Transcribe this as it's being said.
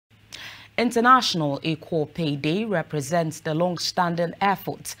International Equal Pay Day represents the long-standing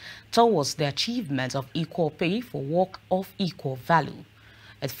effort towards the achievement of equal pay for work of equal value.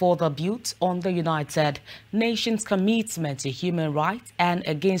 It further builds on the United Nations commitment to human rights and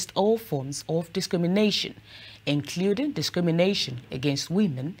against all forms of discrimination, including discrimination against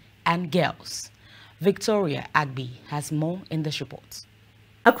women and girls. Victoria Agbi has more in this report.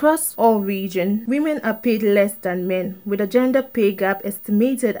 Across all regions, women are paid less than men, with a gender pay gap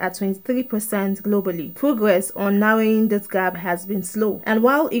estimated at 23% globally. Progress on narrowing this gap has been slow, and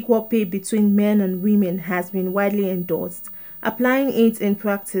while equal pay between men and women has been widely endorsed, applying it in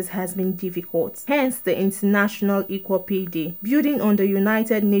practice has been difficult. Hence the International Equal Pay Day, building on the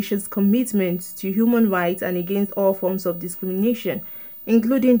United Nations commitment to human rights and against all forms of discrimination,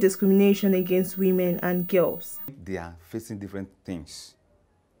 including discrimination against women and girls. They are facing different things.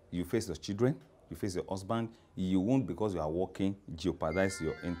 You face your children, you face your husband. You won't, because you are working, jeopardize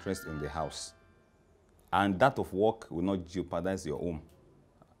your interest in the house. And that of work will not jeopardize your home.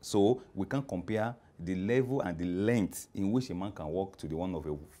 So we can compare the level and the length in which a man can work to the one of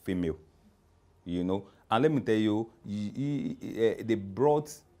a female. You know, and let me tell you, they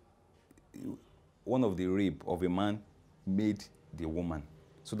brought one of the rib of a man made the woman.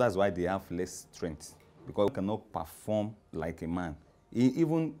 So that's why they have less strength, because we cannot perform like a man.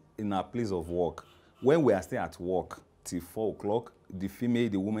 Even in our place of work, when we are still at work till 4 o'clock, the female,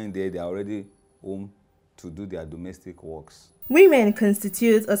 the woman there, they are already home to do their domestic works. Women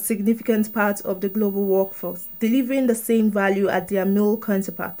constitute a significant part of the global workforce, delivering the same value as their male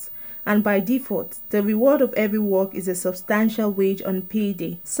counterparts. And by default, the reward of every work is a substantial wage on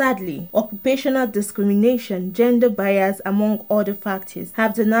payday. Sadly, occupational discrimination, gender bias, among other factors,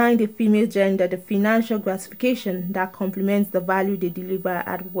 have denied the female gender the financial gratification that complements the value they deliver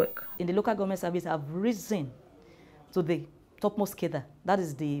at work. In the local government service, I've risen to the topmost cadre. That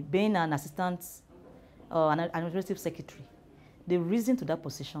is being an assistant, an administrative secretary. They've risen to that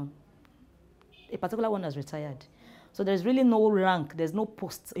position. A particular one has retired. So there's really no rank, there's no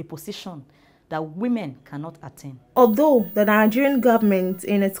post, a position that women cannot attain. Although the Nigerian government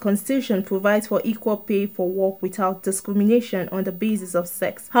in its constitution provides for equal pay for work without discrimination on the basis of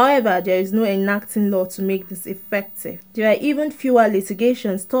sex, however, there is no enacting law to make this effective. There are even fewer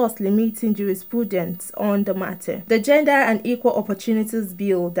litigations, thus limiting jurisprudence on the matter. The Gender and Equal Opportunities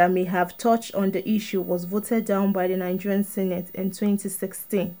Bill that may have touched on the issue was voted down by the Nigerian Senate in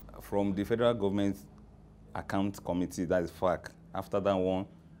 2016. From the federal government account committee, that is FAC, after that one,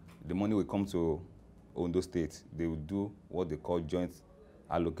 the money will come to Ondo State. They will do what they call Joint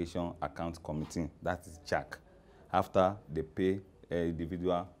Allocation Account Committee, that is JAC. After they pay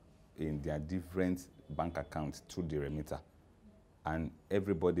individual in their different bank accounts through the remitter. And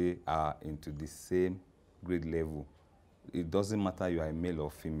everybody are into the same grade level. It doesn't matter you are a male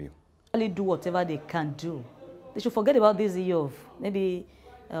or female. They do whatever they can do. They should forget about this issue of maybe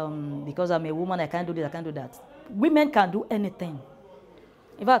because I'm a woman, I can't do this, I can't do that. Women can do anything.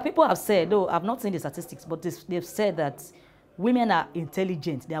 In fact, people have said, though I've not seen the statistics, but they've said that women are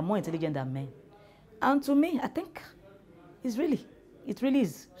intelligent. They are more intelligent than men. And to me, I think it really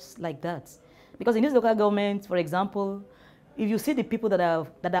is like that. Because in this local government, for example, if you see the people that are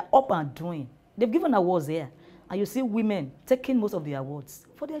up and doing, they've given awards here. And you see women taking most of the awards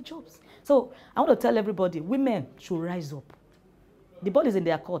for their jobs. So I want to tell everybody, women should rise up. The ball is in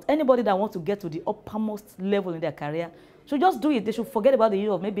their court. Anybody that wants to get to the uppermost level in their career should just do it. They should forget about the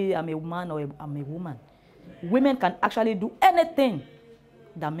issue of maybe I'm a man or I'm a woman. Women can actually do anything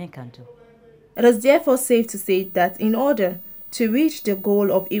that men can do. It is therefore safe to say that in order to reach the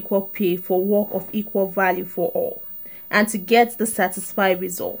goal of equal pay for work of equal value for all, and to get the satisfied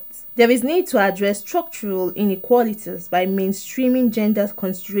results, there is need to address structural inequalities by mainstreaming gender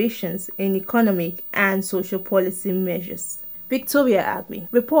considerations in economic and social policy measures. Victoria Agbi,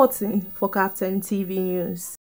 reporting for KAFTAN TV News.